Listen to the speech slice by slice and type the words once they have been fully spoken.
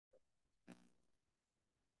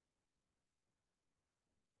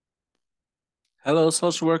Hello,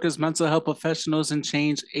 social workers, mental health professionals, and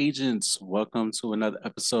change agents. Welcome to another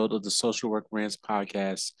episode of the Social Work Rants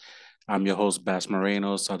podcast. I'm your host, Bas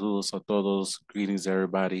Moreno. Saludos a todos. Greetings,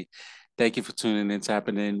 everybody. Thank you for tuning in,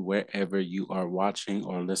 tapping in wherever you are watching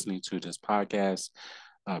or listening to this podcast.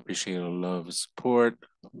 I appreciate the love and support.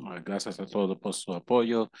 Gracias a todos por su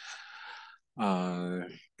apoyo.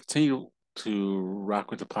 Continue to rock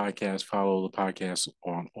with the podcast. Follow the podcast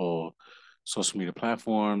on all social media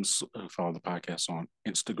platforms. Follow the podcast on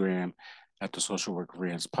Instagram at the Social Work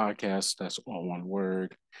Rants Podcast. That's all one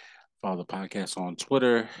word. Follow the podcast on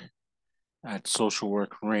Twitter at Social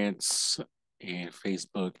Work Rants and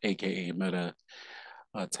Facebook, aka Meta.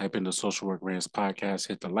 Type in the Social Work Rants Podcast.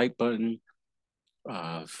 Hit the like button.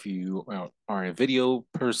 If you are a video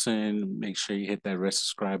person, make sure you hit that red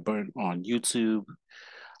subscribe button on YouTube.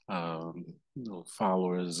 Um,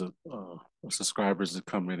 followers, subscribers are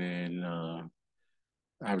coming in,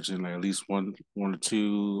 averaging like at least one or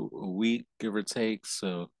two a week, give or take.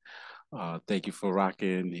 So, thank you for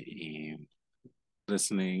rocking and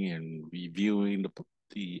listening and reviewing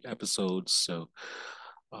the episodes. So,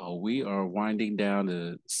 we are winding down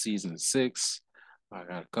to season 6. I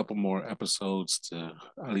got a couple more episodes to,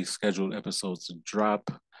 at least scheduled episodes to drop.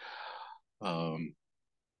 Um,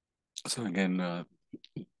 so again,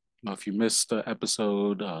 if you missed the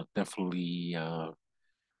episode, definitely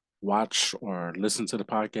watch or listen to the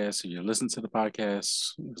podcast. If you listen to the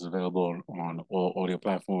podcast, it's available on all audio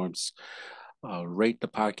platforms. Rate the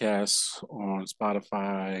podcast on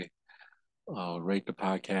Spotify. Rate the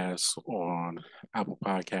podcast on Apple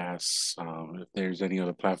Podcasts. If there's any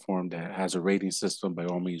other platform that has a rating system, by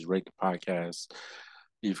all means, rate the podcast.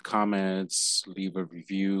 Leave comments, leave a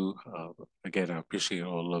review. Again, I appreciate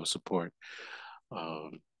all the love support.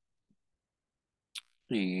 Um,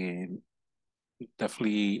 and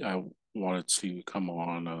definitely, I wanted to come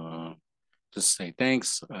on just say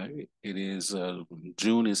thanks. It is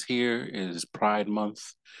June is here. It is Pride Month.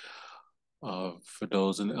 For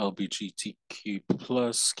those in the LGBTQ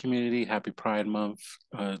plus community, happy Pride Month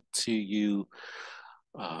to you.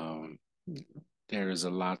 Um, there is a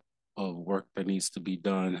lot of work that needs to be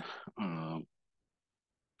done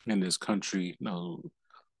in this country.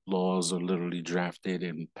 Laws are literally drafted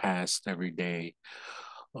and passed every day,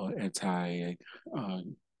 anti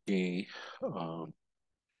gay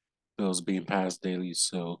bills being passed daily.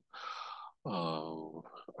 So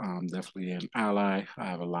I'm definitely an ally. I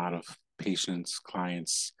have a lot of patients,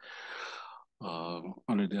 clients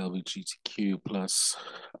under the LGBTQ plus.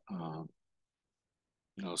 Um,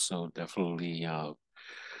 so definitely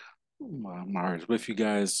my heart is with you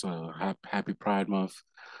guys. Happy Pride Month.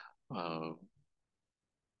 Uh,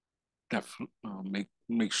 definitely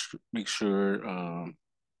make sure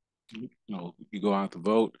you go out to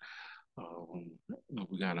vote.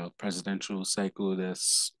 We got a presidential cycle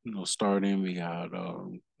that's starting. We got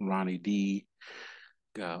Ronnie D.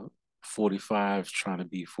 Got 45 trying to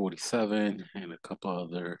be 47, and a couple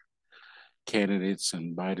other candidates,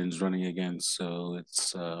 and Biden's running again. So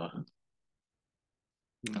it's an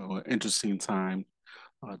interesting time.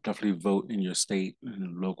 Definitely vote in your state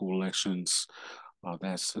and local elections.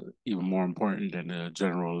 That's even more important than the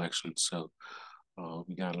general election. So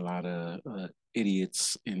we got a lot of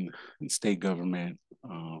idiots in state government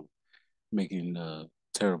making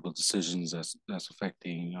terrible decisions that's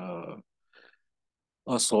affecting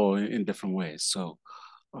us all in different ways. So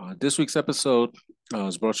this week's episode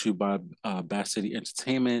is brought to you by Bass City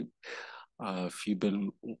Entertainment. If you've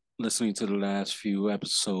been listening to the last few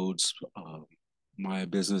episodes, my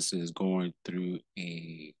business is going through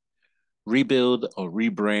a rebuild or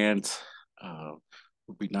rebrand. Uh,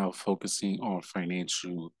 we'll be now focusing on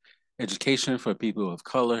financial education for people of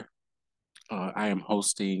color. I am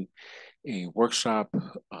hosting a workshop,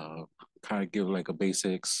 kind of give like a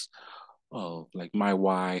basics of like my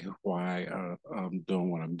why I'm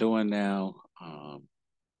doing what I'm doing now.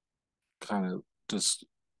 Kind of just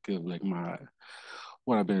give like my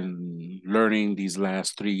what I've been learning these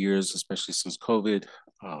last 3 years, especially since COVID.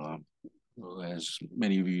 Um, as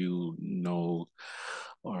many of you know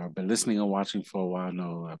or been listening or watching for a while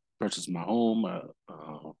know, I purchased my home,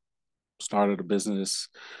 started a business,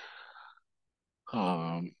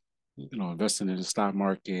 um, investing in the stock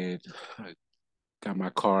market. I got my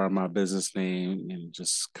car, my business name, and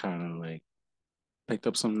just kind of like picked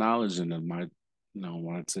up some knowledge and then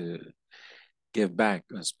wanted to give back,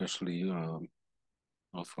 especially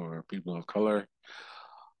for people of color,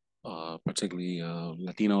 particularly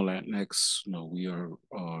Latino Latinx. We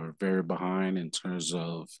are very behind in terms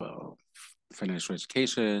of financial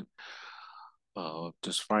education,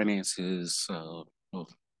 just finances, of, you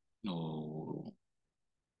know,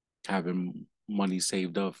 having money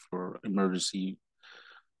saved up for emergency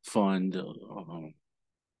fund, a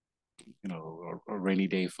rainy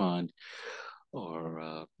day fund,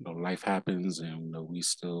 or life happens and we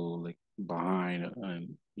still like behind,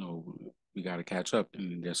 and we got to catch up.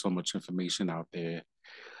 And there's so much information out there,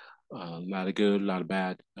 a lot of good, a lot of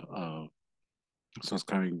bad. So it's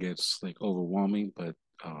kind of gets like overwhelming, but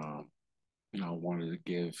I wanted to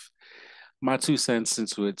give my 2 cents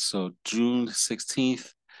into it. So June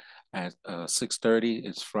 16th at 6:30.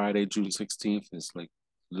 It's Friday, June 16th. It's like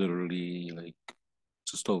literally like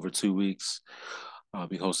just over 2 weeks. I'll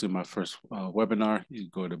be hosting my first webinar. You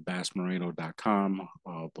go to bassmoreno.com,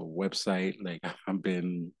 the website. Like I've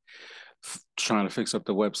been trying to fix up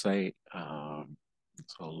the website.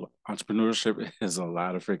 So entrepreneurship is a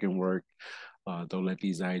lot of freaking work. Don't let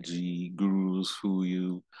these IG gurus fool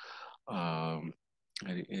you. Um,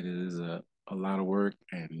 it is a lot of work,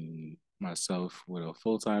 and myself with a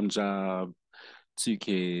full-time job, 2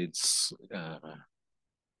 kids,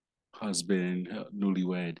 husband,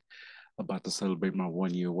 newlywed, about to celebrate my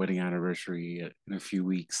 1 year wedding anniversary in a few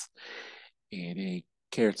weeks, and a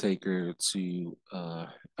caretaker to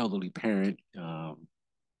elderly parent.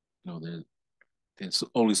 There, there's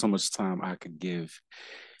only so much time I could give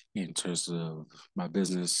in terms of my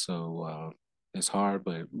business. So it's hard,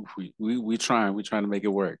 but we trying to make it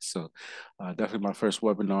work. So definitely my first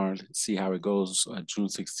webinar. See how it goes. June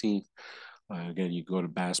 16th. Again, you go to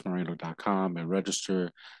bassmoreno.com and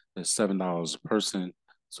register. It's $7 a person.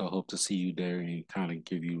 So I hope to see you there and kind of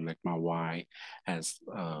give you like my why, as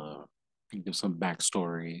give some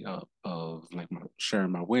backstory of like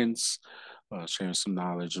sharing my wins, sharing some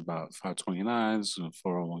knowledge about 529s and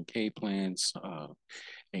 401k plans,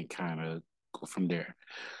 and kind of go from there.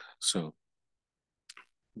 So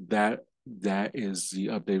that that is the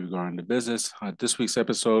update regarding the business. This week's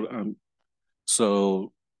episode.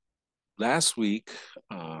 So last week,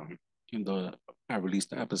 in the I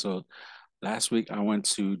released the episode last week. I went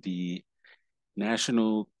to the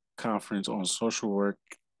National Conference on Social Work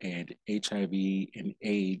and HIV and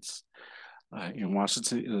AIDS in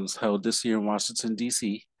Washington. It was held this year in Washington,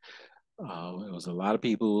 D.C. It was a lot of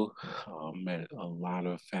people, met a lot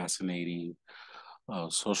of fascinating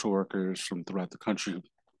social workers from throughout the country.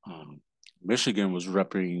 Michigan was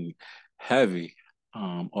repping heavy,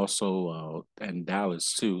 also and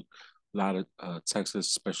Dallas too. A lot of Texas,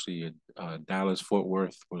 especially Dallas, Fort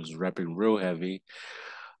Worth, was repping real heavy.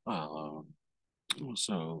 Um,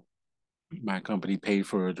 so my company paid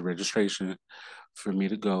for the registration for me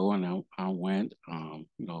to go, and I went.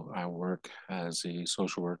 I work as a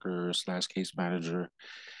social worker slash case manager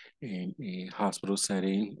in a hospital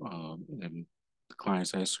setting, and the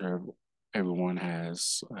clients I serve, everyone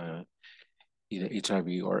has either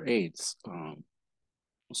HIV or AIDS.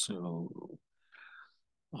 So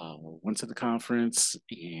went to the conference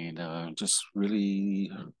and just really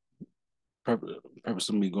purpose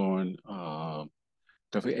of me going.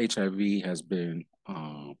 Definitely HIV has been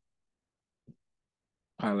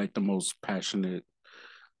probably like the most passionate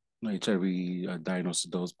HIV diagnosed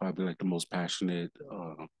adults, probably like the most passionate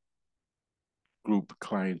group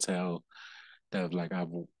clientele that like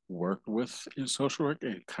I've worked with in social work,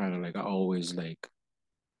 and kind of like I always like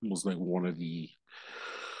was like one of the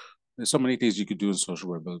there's so many things you could do in social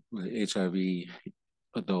work, but with HIV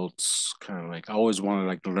adults, kind of like I always wanted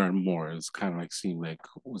like to learn more. It's kind of like seemed like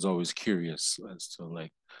was always curious as to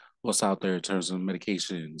like what's out there in terms of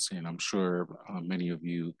medications, and I'm sure many of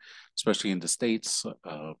you, especially in the states,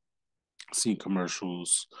 seen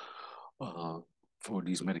commercials uh, for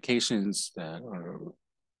these medications that are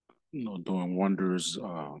doing wonders.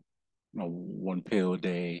 1 pill a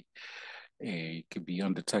day, and it could be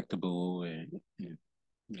undetectable, and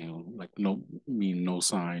like no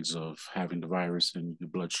signs of having the virus in your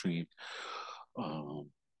bloodstream. Um,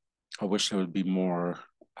 I wish there would be more,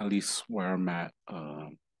 at least where I'm at,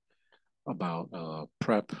 about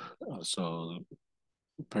PrEP. So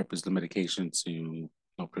PrEP is the medication to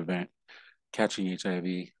prevent catching HIV.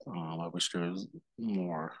 I wish there was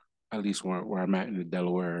more, at least where I'm at in the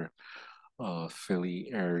Delaware, Philly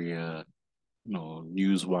area,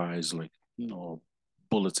 news wise, like,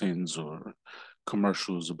 bulletins or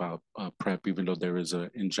commercials about PrEP, even though there is a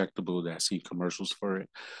injectable that I see commercials for it,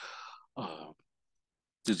 uh,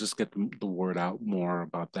 to just get the word out more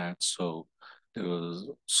about that. So there was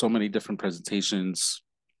so many different presentations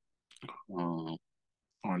uh,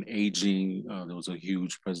 on aging. There was a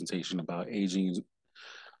huge presentation about aging.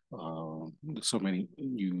 So many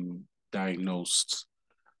new diagnosed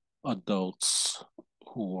adults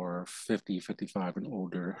who are 50, 55 and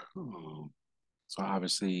older. So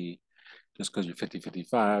obviously, just because you're 50,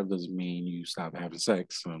 55 doesn't mean you stop having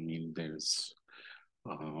sex. I mean, there's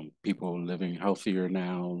People living healthier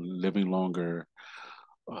now, living longer,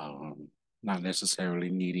 um, not necessarily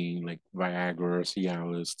needing like Viagra or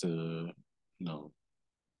Cialis to, you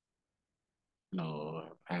know,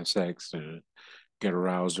 have sex or get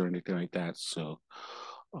aroused or anything like that. So,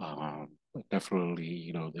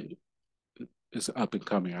 definitely, it's up and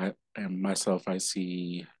coming. And myself, I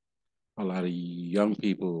see a lot of young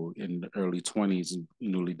people in the early 20s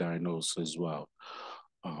newly diagnosed as well.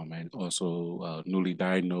 And also newly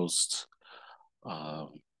diagnosed uh,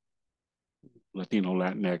 Latino,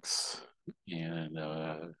 Latinx, and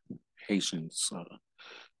Haitians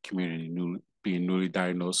community being newly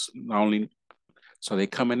diagnosed. Not only so they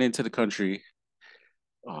coming into the country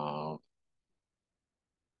uh,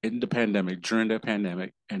 in the pandemic, during the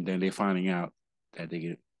pandemic, and then they finding out that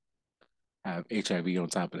have HIV on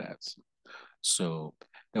top of that. So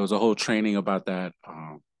there was a whole training about that.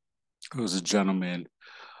 There was a gentleman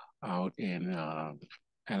out in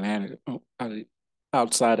Atlanta,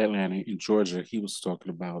 outside Atlanta in Georgia. He was talking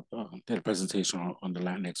about did a presentation on the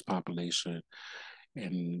Latinx population,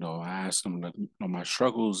 and I asked him, like, my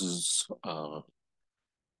struggles is,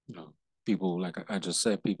 people like I just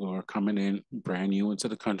said, people are coming in brand new into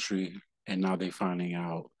the country, and now they finding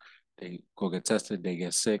out. They go get tested, they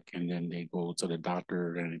get sick, and then they go to the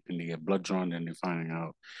doctor, and they get blood drawn, and they're finding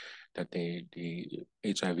out that they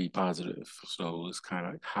HIV positive. So it's kind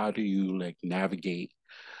of like, how do you like navigate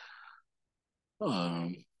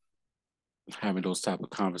um, having those type of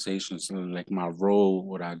conversations? And like my role,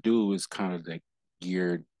 what I do is kind of like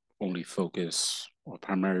geared only focus or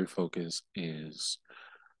primary focus is,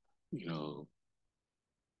 you know,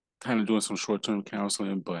 kind of doing some short term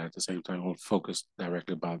counseling, but at the same time, I'm focused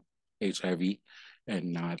directly about HIV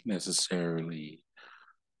and not necessarily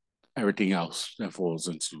everything else that falls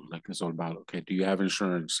into. Like, it's all about, okay, do you have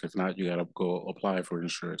insurance? If not, you gotta go apply for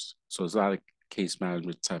insurance. So it's not a case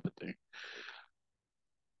management type of thing.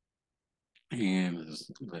 And it's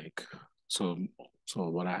like, so so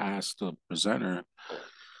what I asked the presenter,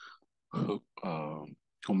 who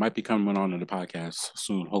who might be coming on to the podcast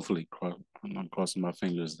soon, hopefully, I'm crossing my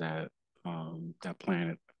fingers that that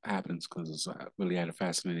plan happens, because I really had a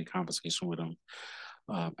fascinating conversation with him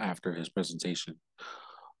after his presentation.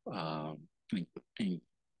 Um, and, and,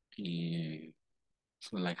 and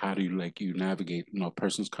so, like, how do you, like, you navigate? A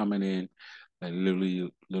person's coming in, like,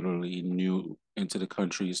 literally new into the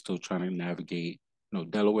country, still trying to navigate.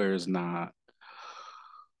 Delaware is not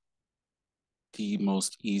the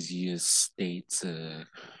most easiest state to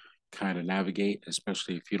kind of navigate,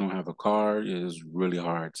 especially if you don't have a car. It is really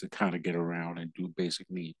hard to kind of get around and do basic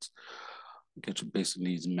needs, get your basic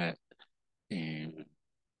needs met, and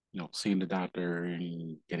seeing the doctor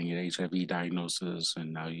and getting an HIV diagnosis,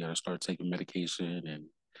 and now you got to start taking medication and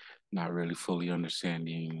not really fully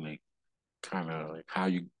understanding, like, kind of like how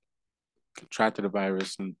you contracted the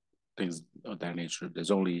virus and things of that nature.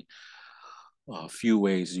 There's only a few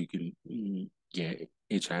ways you can get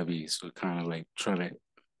HIV. So kind of like trying to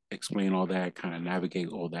explain all that, kind of navigate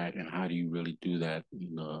all that, and how do you really do that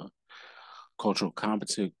in a cultural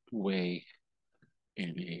competent way,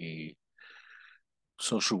 in a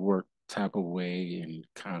social work type of way, and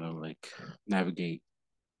kind of like navigate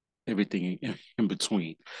everything in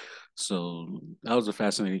between. So that was a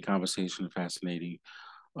fascinating conversation, fascinating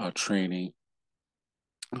training.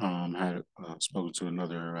 Had spoken to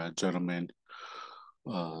another gentleman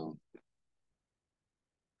uh,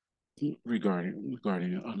 regarding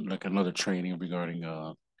like another training regarding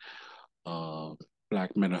uh,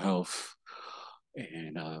 Black mental health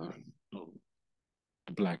and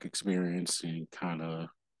the Black experience, and kind of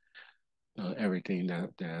everything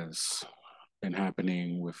that's been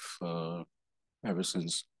happening with ever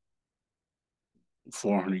since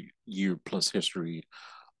 400-year plus history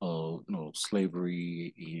of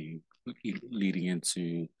slavery, and leading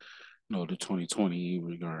into the 2020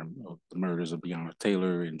 regarding the murders of Breonna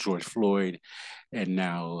Taylor and George Floyd, and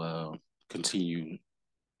now continue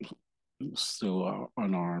still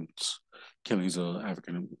unarmed killings of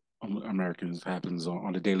African Americans happens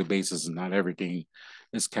on a daily basis, and not everything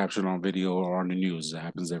is captured on video or on the news. It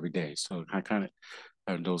happens every day. So I kind of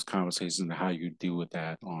have those conversations and how you deal with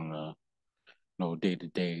that on a day to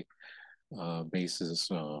day basis.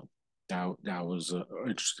 That was an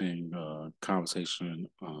interesting conversation,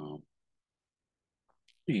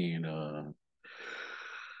 and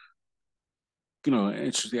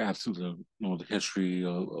interesting absolutely, the history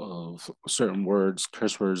of certain words,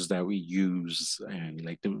 curse words that we use, and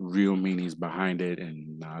like the real meanings behind it.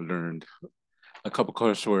 And I learned a couple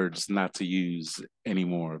curse words not to use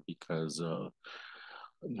anymore, because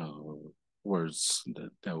words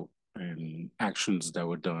that and actions that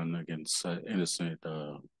were done against innocent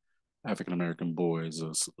African American boys,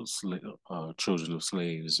 children of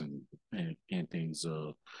slaves, and things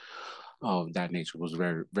of that nature was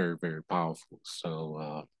very, very, very powerful.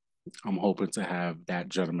 So I'm hoping to have that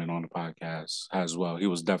gentleman on the podcast as well. He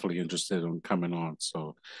was definitely interested in coming on.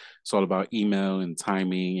 So it's all about email and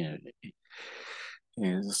timing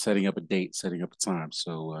and setting up a date, setting up a time.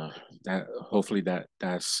 So that hopefully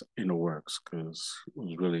that's in the works because it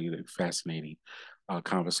was really a fascinating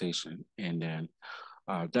conversation. And then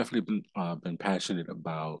definitely been passionate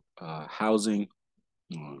about um,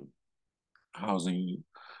 housing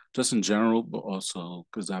just in general, but also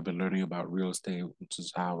because I've been learning about real estate, which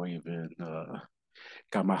is how I even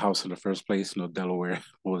got my house in the first place. You know, Delaware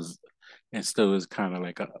was and still is kind of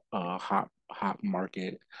like a hot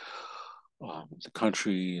market. The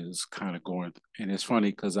country is kind of going, and it's funny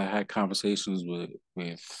because I had conversations with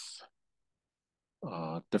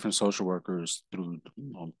different social workers through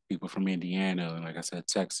people from Indiana and, like I said,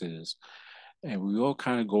 Texas, and we all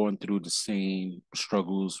kind of going through the same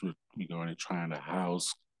struggles with regarding trying to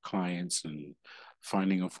house clients and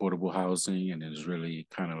finding affordable housing. And there's really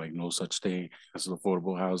kind of like no such thing as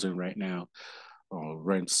affordable housing right now.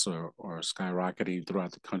 Rents are skyrocketing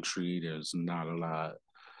throughout the country. There's not a lot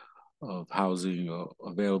of housing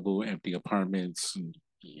available, empty apartments, and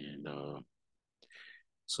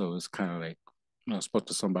so it's kind of like, I spoke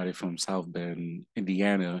to somebody from South Bend,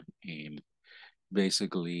 Indiana, and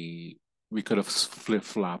basically we could have flip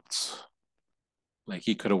flopped. Like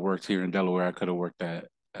he could have worked here in Delaware, I could have worked at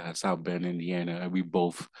South Bend, Indiana, and we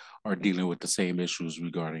both are dealing with the same issues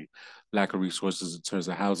regarding lack of resources in terms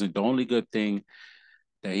of housing. The only good thing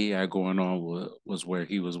that he had going on was where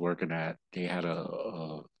he was working at. They had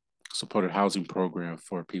a supported housing program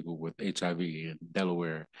for people with HIV in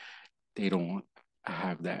Delaware. They don't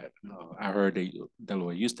have that. I heard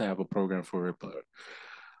Delaware used to have a program for it, but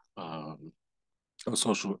um, a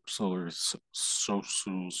social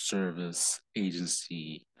service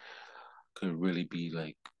agency could really be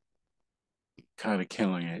like kind of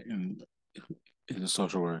killing it in the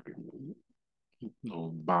social work,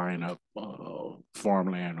 buying up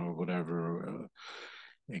farmland or whatever,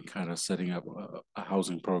 and kind of setting up a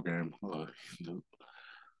housing program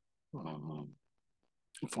um,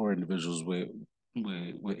 for individuals with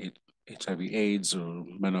HIV/AIDS or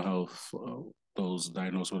mental health, those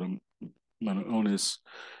diagnosed with a mental illness,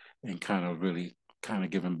 and kind of really kind of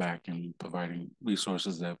giving back and providing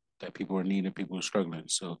resources that people are needing, people are struggling.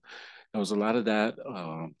 So there was a lot of that.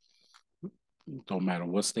 Don't matter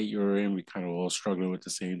what state you're in, we kind of all struggling with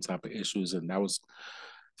the same type of issues, and that was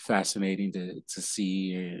fascinating to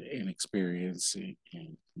see and experience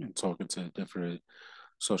and talking to different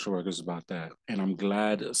social workers about that. And I'm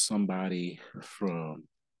glad somebody from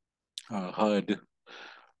HUD.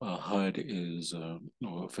 HUD is a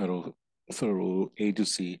federal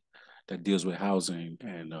agency that deals with housing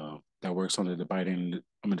and that works under the Biden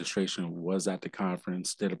administration. Was at the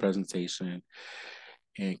conference, did a presentation,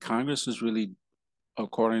 and Congress is really,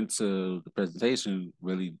 according to the presentation,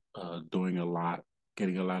 really doing a lot,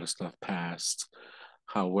 getting a lot of stuff passed.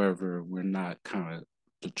 However, we're not kind of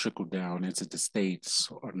the trickle down into the states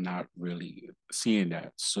are not really seeing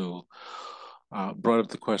that. So brought up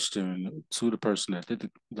the question to the person that did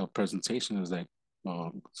the presentation is like,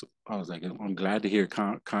 so I was like, I'm glad to hear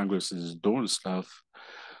Congress is doing stuff,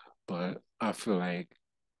 but I feel like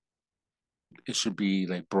it should be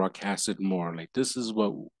like broadcasted more. Like this is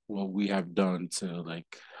what we have done to like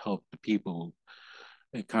help the people,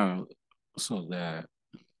 and kind of so that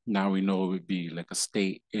now we know it would be like a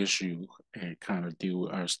state issue and kind of deal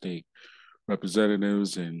with our state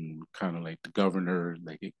representatives and kind of like the governor.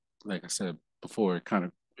 Like I said before, it kind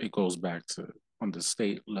of it goes back to on the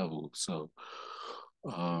state level. So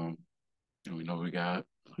um, and we know we got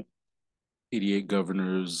idiot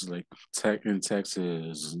governors like Tech in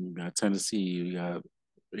Texas, we got Tennessee, we got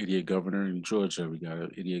idiot governor in Georgia, we got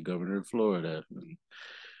an idiot governor in Florida, and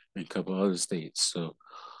a couple other states.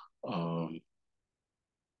 Um,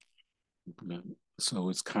 so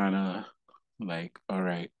it's kind of like, all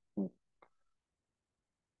right,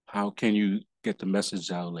 how can you get the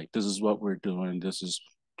message out? Like, this is what we're doing. This is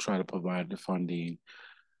try to provide the funding,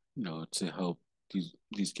 to help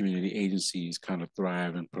these community agencies kind of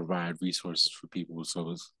thrive and provide resources for people.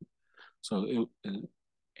 So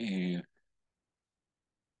and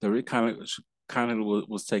the kind of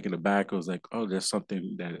was taken aback. It was like, oh, there's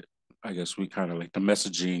something that I guess we kind of like the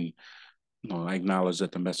messaging. I acknowledge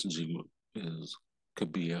that the messaging is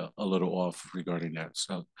could be a little off regarding that.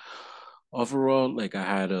 So overall, like I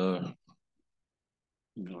had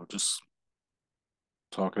just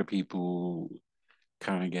talking to people,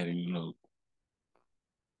 kind of getting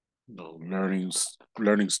learning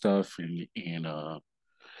stuff and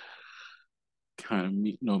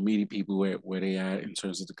kind of meeting people where they at in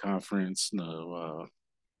terms of the conference. It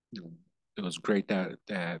was great that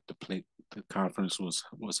the conference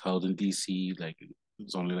was held in DC. Like it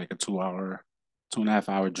was only like a 2 hour, 2.5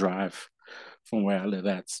 hour drive from where I live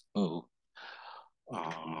at. So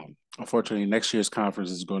unfortunately, next year's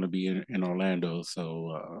conference is going to be in Orlando.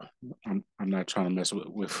 So I'm not trying to mess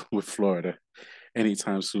with Florida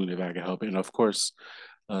anytime soon if I can help it. And of course,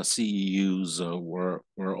 CEUs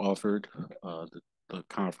were offered. The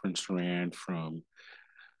conference ran from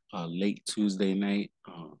late Tuesday night,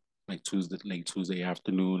 like late Tuesday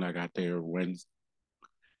afternoon. I got there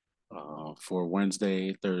for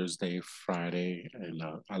Wednesday, Thursday, Friday, and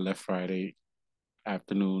I left Friday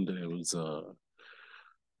afternoon. There was a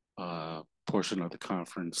portion of the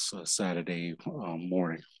conference Saturday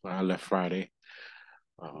morning. But I left Friday.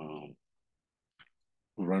 Um,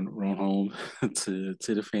 run home to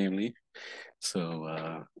the family.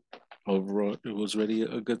 So overall, it was really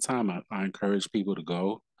a good time. I encourage people to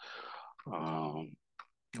go. Um,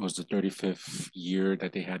 it was the 35th year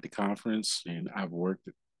that they had the conference, and I've worked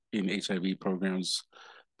in HIV programs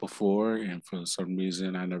before, and for some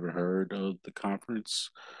reason, I never heard of the conference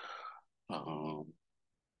um,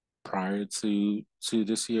 prior to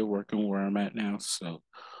this year working where I'm at now. So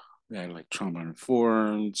we had like trauma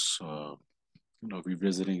informed,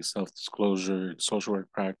 revisiting self disclosure, social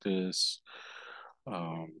work practice.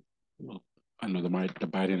 Um, I know the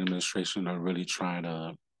Biden administration are really trying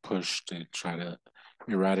to push to try to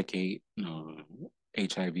eradicate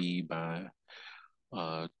HIV by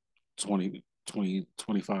uh 20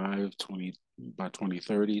 2025 20 by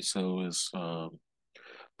 2030. So it's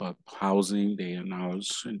but housing, they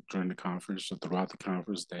acknowledged during the conference or throughout the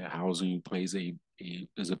conference that housing plays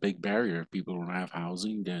is a big barrier. If people don't have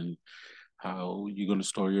housing, then how you going to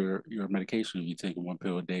store your medication? If you're taking one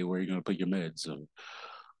pill a day, where are you going to put your meds?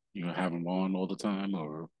 Or have them on all the time,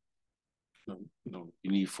 or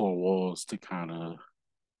you need four walls to kind of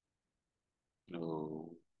you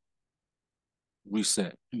know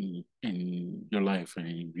reset in your life. And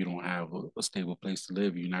if you don't have a stable place to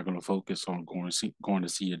live, you're not going to focus on going to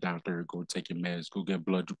see your doctor, go take your meds, go get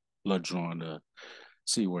blood drawn to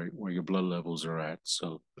see where your blood levels are at.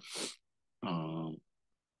 So um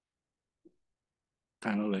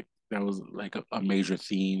kind of like that was like a major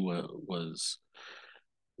theme was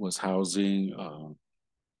housing.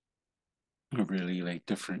 Really like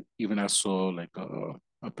different. Even I saw like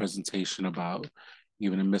a presentation about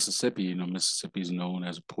even in Mississippi. Mississippi is known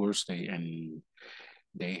as a poor state, and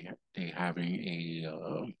they having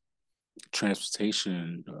a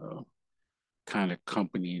transportation kind of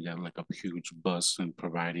company that like a huge bus and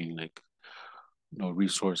providing like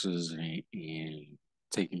resources and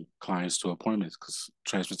taking clients to appointments, because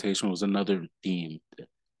transportation was another theme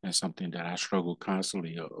and something that I struggle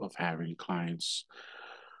constantly of having clients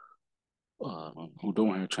who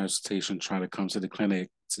don't have transportation trying to come to the clinic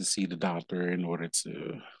to see the doctor in order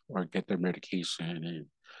to or get their medication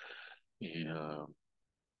and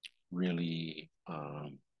really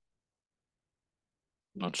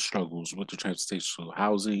the struggles with the transportation. So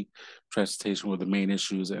housing, transportation were the main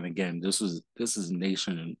issues. And again, this is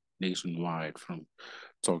nationwide, from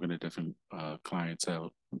talking to different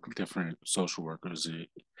clientele, different social workers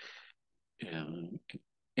in,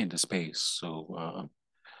 in the space. So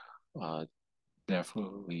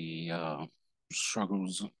definitely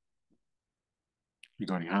struggles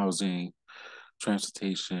regarding housing,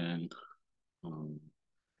 transportation. Um,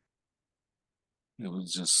 it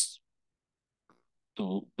was just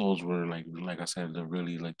those were like I said, the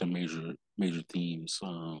really like the major themes.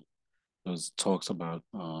 Those talks about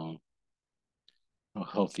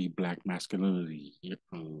healthy Black masculinity,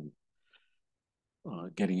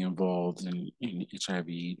 getting involved in HIV,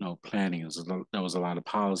 planning. There was a lot of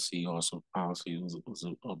policy. Also, policy was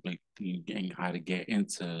a big thing, getting how to get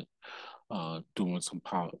into doing some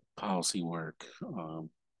policy work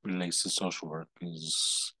relates to social work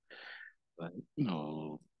is, like,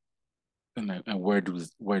 and where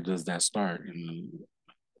does that start? And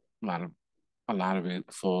a lot of a lot of it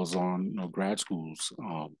falls on grad schools.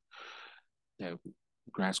 That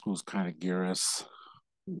grad schools kind of gear us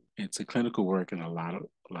into clinical work, and a lot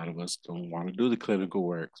of us don't want to do the clinical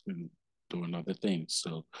work and doing other things.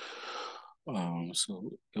 So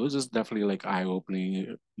it was just definitely like eye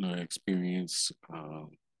opening experience.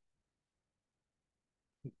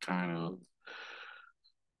 Kind of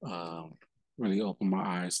um, really opened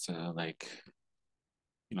my eyes to like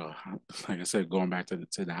like I said, going back to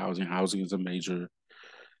the housing. Housing is a major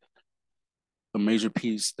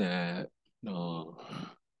piece that know,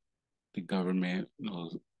 the government,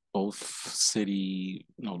 both city,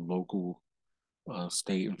 local,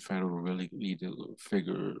 state and federal really need to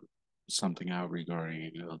figure something out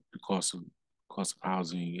regarding the cost of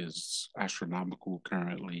housing is astronomical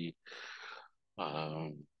currently.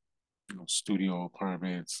 Um, studio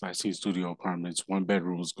apartments. I see studio apartments. One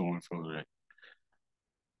bedroom is going for like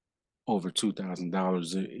over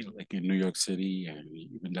 $2,000, like in New York City, and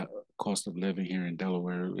even the cost of living here in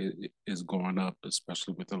Delaware is going up,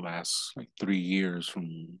 especially with the last like 3 years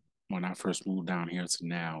from when I first moved down here to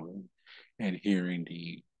now, and hearing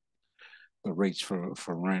the rates for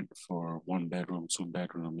rent for one bedroom, two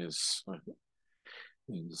bedroom is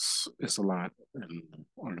it's a lot, and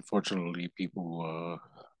unfortunately, people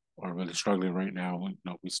are really struggling right now.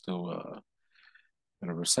 We still in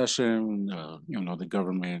a recession. The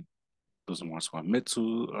government doesn't want to admit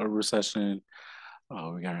to a recession.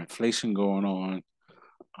 We got inflation going on.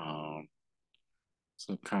 Um,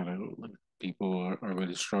 so kind of like people are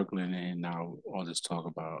really struggling, and now all this talk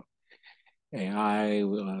about AI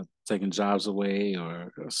taking jobs away,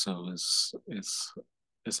 or so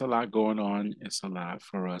it's a lot going on. It's a lot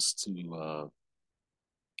for us to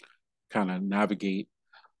kind of navigate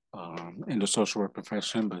in the social work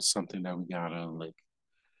profession, but it's something that we gotta like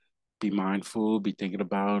be mindful, be thinking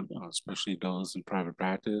about, especially those in private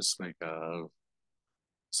practice. Like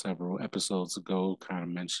several episodes ago, kind of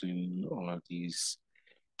mentioning all of these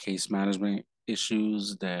case management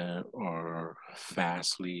issues that are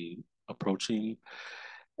fastly approaching,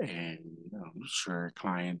 and I'm sure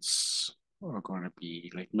clients are going to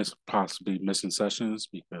be like possibly missing sessions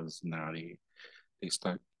because now they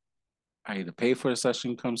start. I either pay for a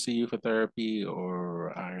session, come see you for therapy,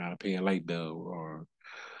 or I gotta pay a light bill,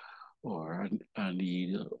 or I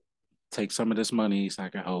need to take some of this money so I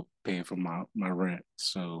can help pay for my rent.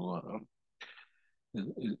 So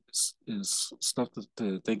it's stuff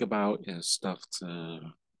to think about. Is stuff to,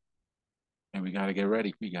 and we gotta get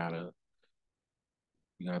ready. We gotta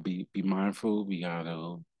be mindful. We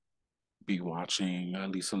gotta be watching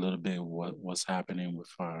at least a little bit what's happening with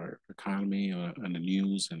our economy and the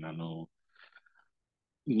news. And I know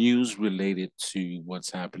news related to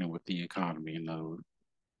what's happening with the economy.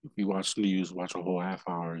 If you watch news, watch a whole half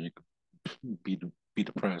hour, you could be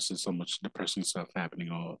depressed. There's so much depressing stuff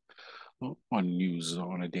happening on news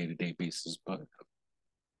on a day to day basis. But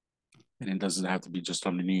and it doesn't have to be just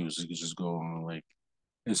on the news. You can just go on like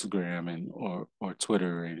Instagram and or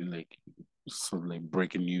Twitter and like sort of like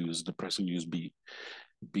breaking news, depressing news be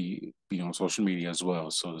on social media as well.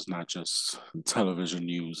 So it's not just television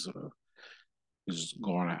news. You just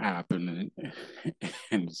go on an app and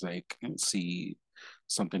it's like and see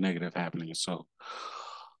something negative happening. So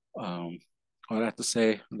um, all that to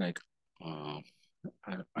say, like um,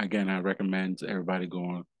 again, I recommend everybody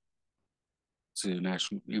going to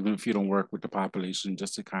national, even if you don't work with the population,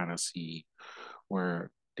 just to kind of see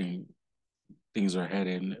where thing, things are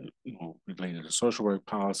headed, related to social work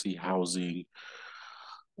policy, housing.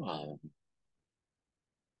 Um,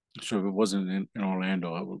 sure, if it wasn't in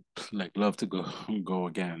Orlando, I would like love to go go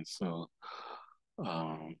again. So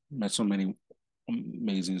met so many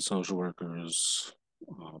amazing social workers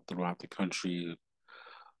throughout the country.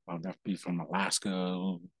 That be from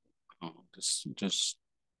Alaska, just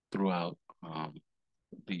throughout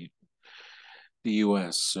the the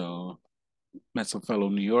U.S. So met some fellow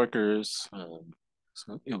New Yorkers.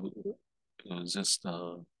 So it was just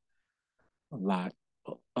a lot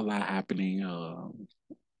a lot happening.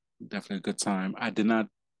 Definitely a good time. I did not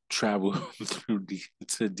travel to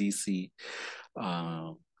DC.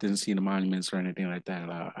 Didn't see the monuments or anything like that.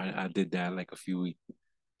 I did that like few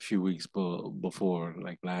weeks before,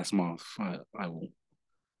 like last month.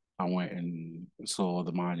 I went and saw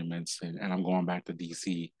the monuments, and I'm going back to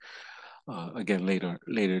DC again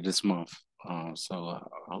later this month. I'm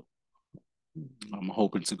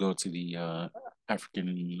hoping to go to the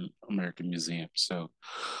African American Museum. So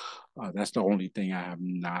that's the only thing I have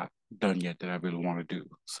not done yet that I really want to do.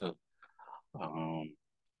 So um,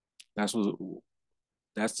 that's what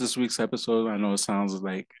that's this week's episode. I know it sounds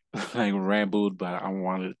like like rambled, but I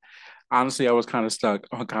wanted honestly I was kind of stuck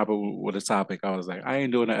on top of with a topic. I was like, I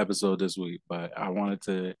ain't doing an episode this week, but I wanted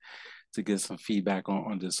to get some feedback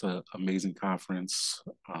on this amazing conference.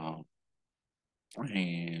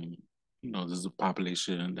 And this is a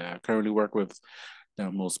population that I currently work with that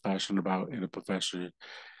I'm most passionate about in the profession,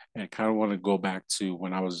 and kind of want to go back to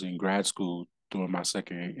when I was in grad school doing my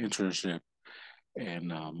second internship,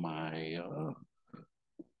 and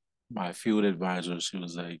my field advisor, she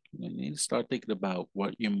was like, you need to start thinking about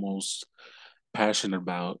what you're most passionate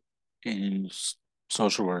about in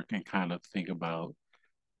social work, and kind of think about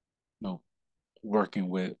working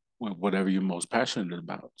with whatever you're most passionate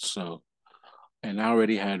about. So, and I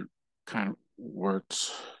already had kind of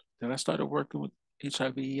worked. Did I started working with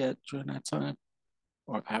HIV yet during that time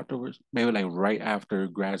or afterwards? Maybe like right after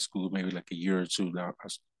grad school, maybe like a year or two. That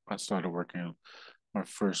I started working my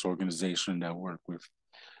first organization that worked with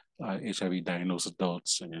HIV diagnosed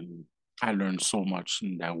adults, and I learned so much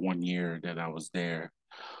in that 1 year that I was there.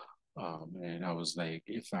 And I was like,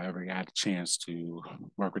 if I ever had a chance to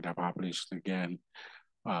work with that population again,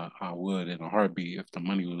 I would in a heartbeat if the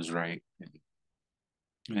money was right.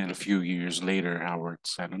 And then a few years later, I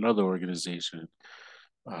worked at another organization,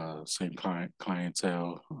 same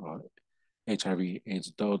clientele, HIV/AIDS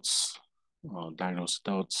adults, diagnosed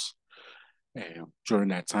adults. And during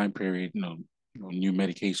that time period, new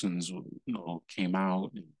medications, came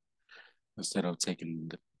out. And instead of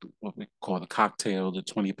taking what we call the cocktail, the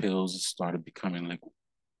 20 pills, it started becoming like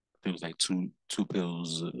it was like two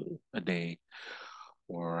pills a day,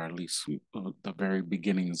 or at least the very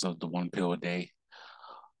beginnings of the one pill a day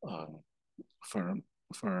uh,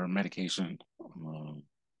 for medication.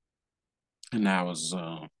 And now there's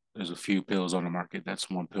a few pills on the market that's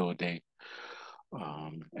one pill a day.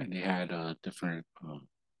 And they had different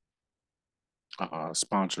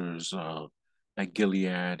sponsors like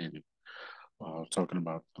Gilead, and talking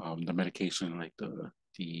about the medication, like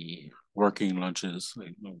the working lunches,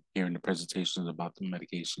 like hearing the presentations about the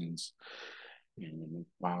medications, and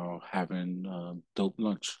while having dope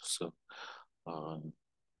lunch. So um,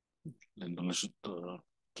 and the lunch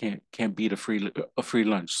can't beat a free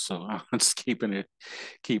lunch. So I'm just keeping it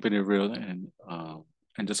real,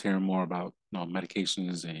 and just hearing more about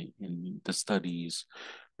medications and the studies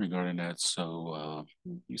regarding that. So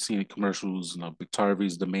you see the commercials, Biktarvy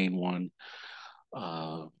is the main one.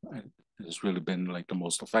 And it's really been like the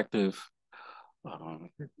most effective.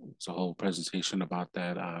 It's a whole presentation about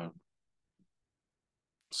that.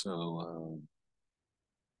 So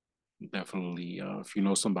definitely, if you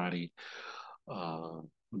know somebody who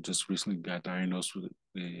just recently got diagnosed with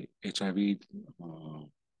HIV, you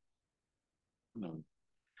know,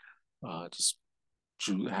 just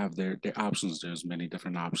to have their options. There's many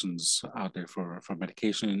different options out there for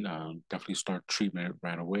medication. Definitely start treatment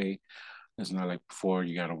right away. It's not like before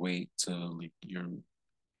you gotta wait till like you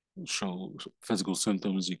show physical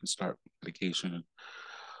symptoms. You can start medication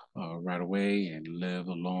right away and live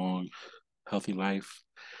a long, healthy life.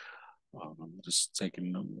 Just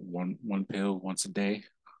taking one pill once a day,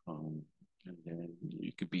 and then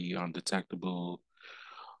you could be undetectable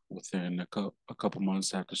within a couple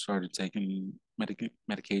months after started taking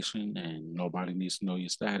medication, and nobody needs to know your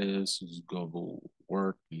status. Just go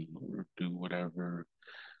work and do whatever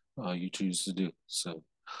you choose to do. So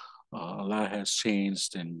a lot has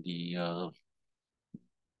changed in the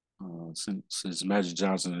since Magic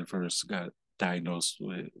Johnson first got diagnosed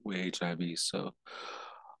with HIV. So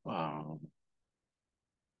um,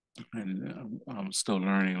 and I'm still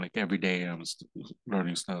learning, like every day I'm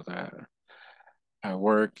learning stuff at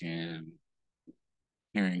work, and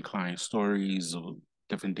hearing client stories of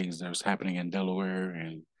different things that was happening in Delaware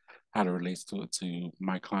and how to relate to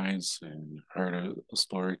my clients, and heard a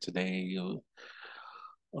story today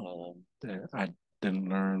that I didn't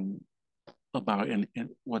learn about in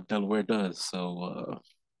what Delaware does. So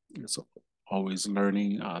it's always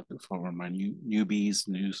learning for my newbies,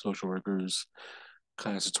 new social workers,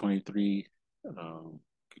 class of 23.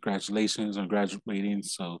 Congratulations on graduating.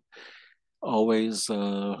 So always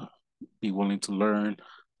be willing to learn.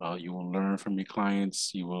 You will learn from your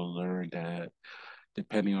clients. You will learn that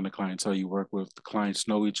depending on the clientele you work with, the clients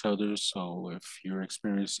know each other. So if you're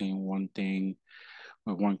experiencing one thing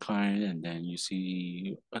with one client, and then you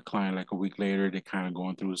see a client like a week later, they're kind of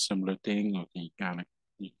going through a similar thing, or you kind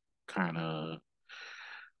of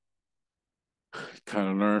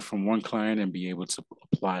learn from one client and be able to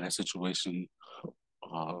apply that situation,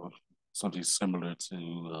 uh, something similar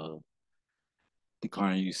to the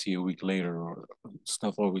client you see a week later. Or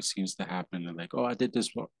stuff always seems to happen, and like, oh, I did this.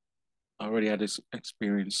 I already had this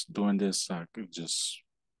experience doing this. I could just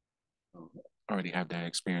already have that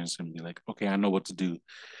experience and be like, okay, I know what to do,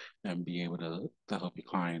 and be able to help your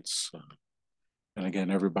clients. And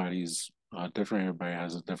again, everybody's different. Everybody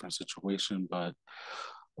has a different situation, but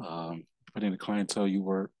depending on the clientele you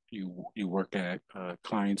work at,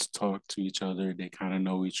 clients talk to each other. They kind of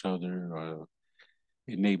know each other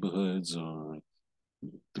in neighborhoods or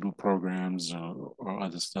through programs or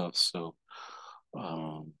other stuff.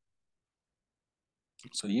 Um,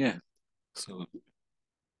 so yeah, so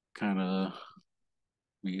kind of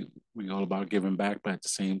we all about giving back, but at the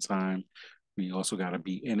same time, we also got to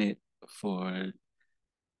be in it for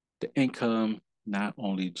the income. not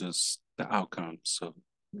only just the outcome. So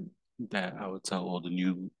that I would tell all the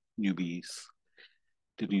newbies,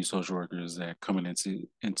 the new social workers that coming into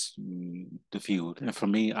the field. And for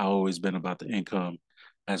me, I always been about the income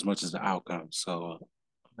as much as the outcome. So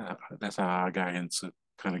that's how I got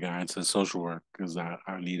into social work because I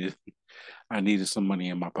needed some money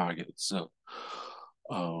in my pocket. So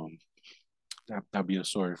um, that'll be a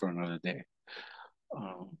story for another day.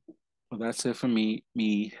 Um, well, that's it for me.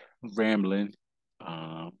 Me rambling.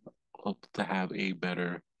 Um, hope to have a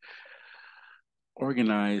better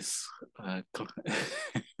organized uh,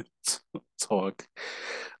 talk.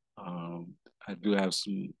 Um, I do have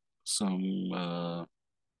some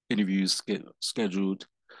interviews scheduled,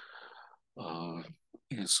 uh,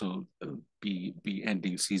 and so be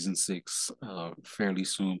ending season 6 fairly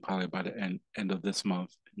soon, probably by the end of this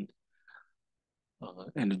month.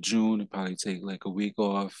 End of June, it probably take like a week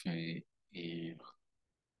off and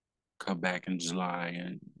come back in July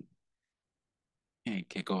and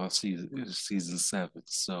kick off season 7.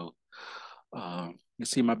 So you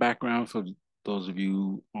see my background for those of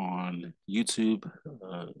you on YouTube.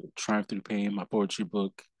 Triumph Through Pain, my poetry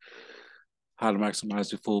book, How to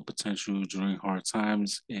Maximize Your Full Potential During Hard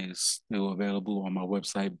Times, is still available on my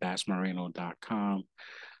website, bassmoreno.com.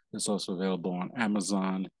 It's also available on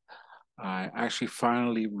Amazon. I actually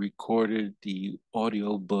finally recorded the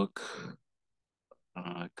audio book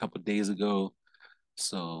a couple of days ago.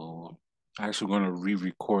 So I'm actually going to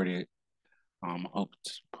re-record it.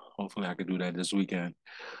 Hopefully I could do that this weekend.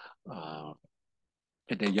 Uh,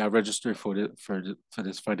 and then y'all register for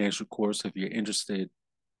this financial course if you're interested.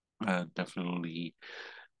 Definitely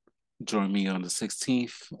join me on the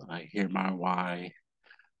 16th. I hear my why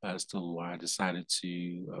as to why I decided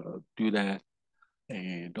to do that.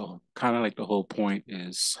 And kind of like the whole point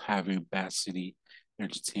is having Bat City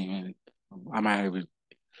Entertainment. I might have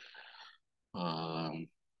um,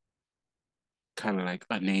 kind of like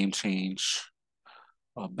a name change.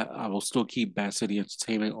 I will still keep Bat City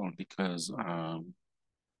Entertainment on because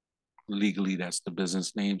legally that's the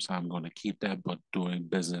business name, so I'm going to keep that. But doing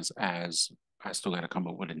business as I still got to come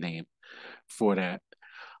up with a name for that,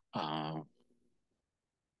 um,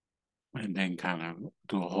 and then kind of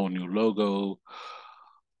do a whole new logo,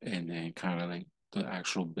 and then kind of like the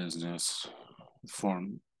actual business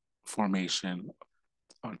formation,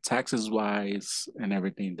 taxes wise, and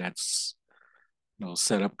everything that's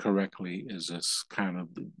set up correctly is just kind of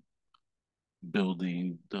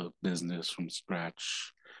building the business from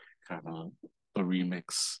scratch, kind of the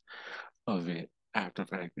remix of it after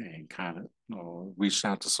fact, and kind of reached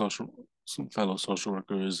out to some fellow social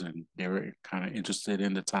workers, and they were kind of interested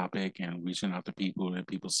in the topic and reaching out to people, and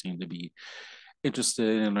people seem to be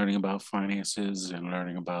interested in learning about finances and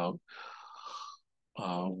learning about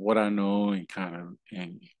what I know and kind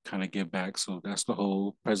of give back. So that's the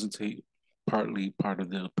whole presentation, partly part of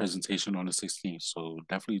the presentation on the 16th. So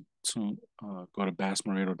definitely go to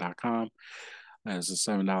bassmoreno.com. As a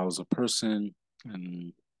 $7 a person,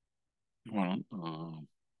 and you want to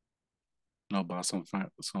know about some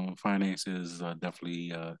finances,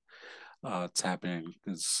 definitely tap in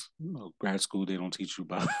because grad school they don't teach you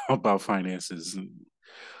about about finances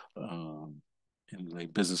um, and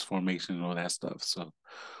like business formation and all that stuff. So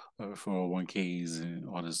 401ks and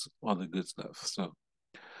all the good stuff. So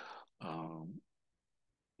um,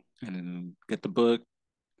 and then get the book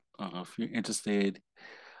if you're interested.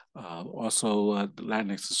 Also, the Latinx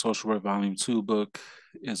and Social Work Volume 2 book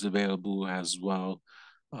is available as well.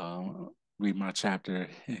 Read my chapter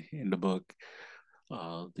in the book,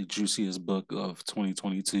 the juiciest book of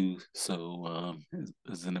 2022. So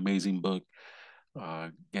it's an amazing book.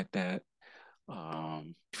 Get that.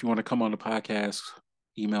 If you want to come on the podcast,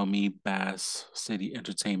 email me, Bass City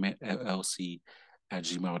Entertainment LLC at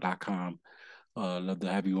gmail.com. Love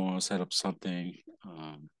to have you on, set up something,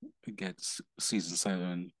 get season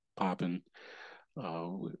 7 popping. Uh,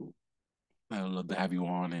 I'd love to have you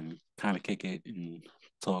on and kind of kick it and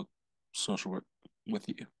talk social work with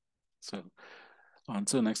you. So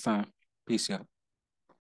until next time, peace out.